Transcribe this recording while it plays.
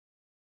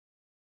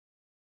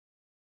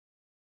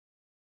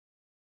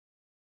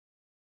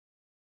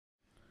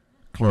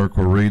clerk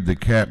will read the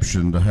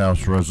caption to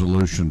House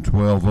Resolution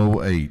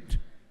 1208.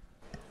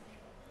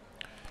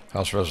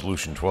 House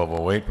Resolution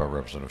 1208 by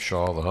Representative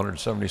Shaw, the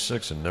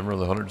 176th, and Nimmer,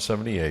 the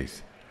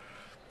 178th.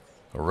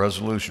 A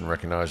resolution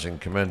recognizing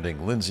and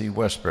commending Lindsey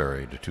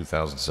Westberry to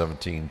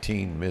 2017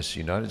 Teen Miss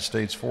United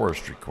States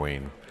Forestry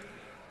Queen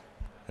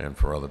and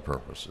for other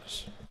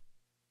purposes.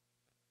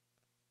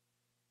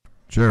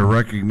 Chair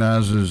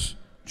recognizes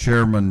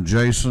Chairman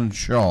Jason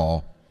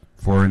Shaw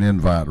for an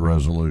invite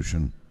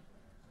resolution.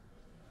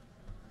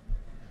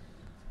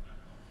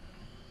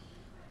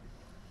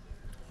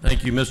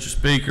 Thank you, Mr.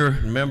 Speaker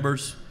and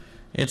members.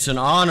 It's an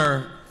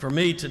honor for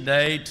me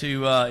today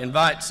to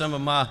invite some of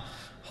my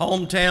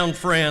hometown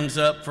friends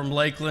up from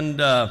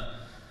Lakeland.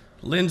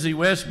 Lindsey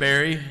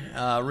Westberry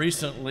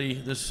recently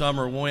this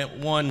summer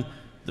won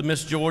the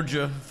Miss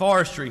Georgia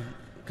Forestry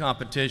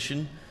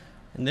competition,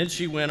 and then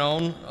she went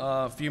on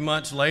a few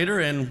months later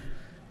and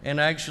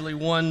actually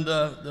won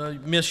the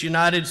Miss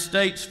United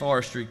States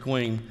Forestry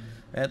Queen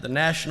at the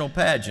national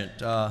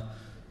pageant.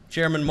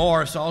 Chairman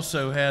Morris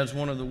also has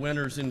one of the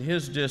winners in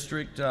his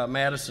district,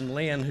 Madison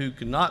Lynn, who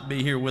could not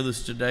be here with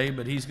us today,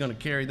 but he's going to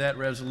carry that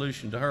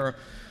resolution to her.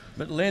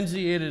 But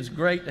Lindsey, it is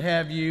great to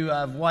have you.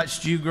 I've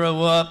watched you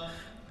grow up.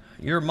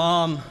 Your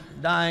mom,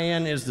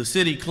 Diane, is the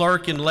city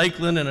clerk in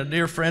Lakeland and a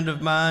dear friend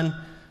of mine.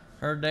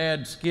 Her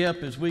dad,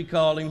 Skip, as we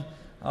call him,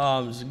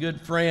 is a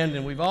good friend,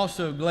 and we've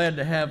also glad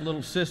to have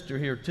little sister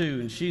here too,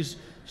 and she's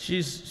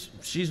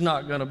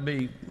not going to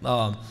be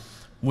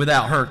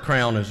without her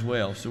crown as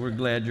well, so we're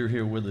glad you're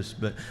here with us.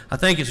 But I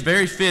think it's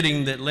very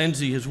fitting that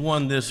Lindsey has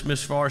won this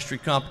Miss Forestry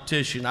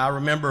competition. I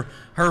remember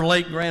her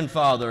late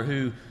grandfather,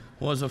 who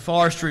was a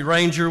forestry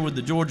ranger with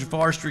the Georgia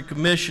Forestry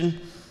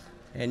Commission,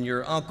 and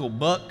your uncle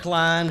Buck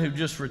Klein, who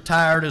just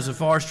retired as a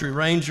forestry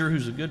ranger,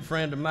 who's a good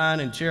friend of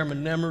mine, and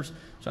Chairman Nimmers.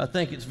 So I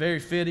think it's very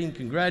fitting.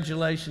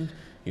 Congratulations.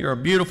 You're a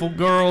beautiful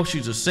girl.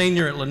 She's a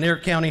senior at Lanier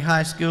County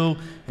High School,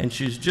 and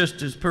she's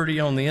just as pretty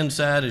on the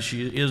inside as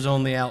she is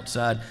on the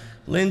outside.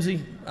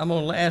 Lindsey, I'm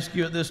going to ask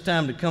you at this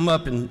time to come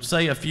up and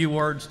say a few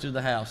words to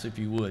the House, if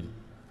you would.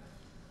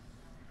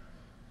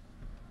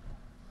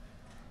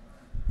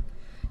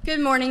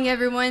 Good morning,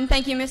 everyone.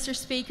 Thank you, Mr.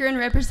 Speaker and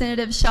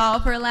Representative Shaw,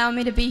 for allowing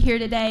me to be here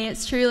today.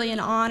 It's truly an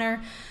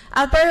honor.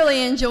 I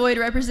thoroughly enjoyed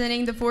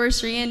representing the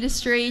forestry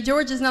industry,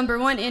 Georgia's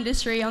 #1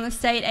 industry on the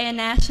state and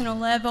national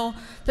level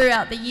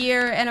throughout the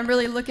year, and I'm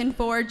really looking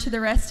forward to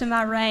the rest of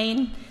my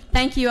reign.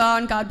 Thank you all,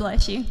 and God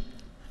bless you.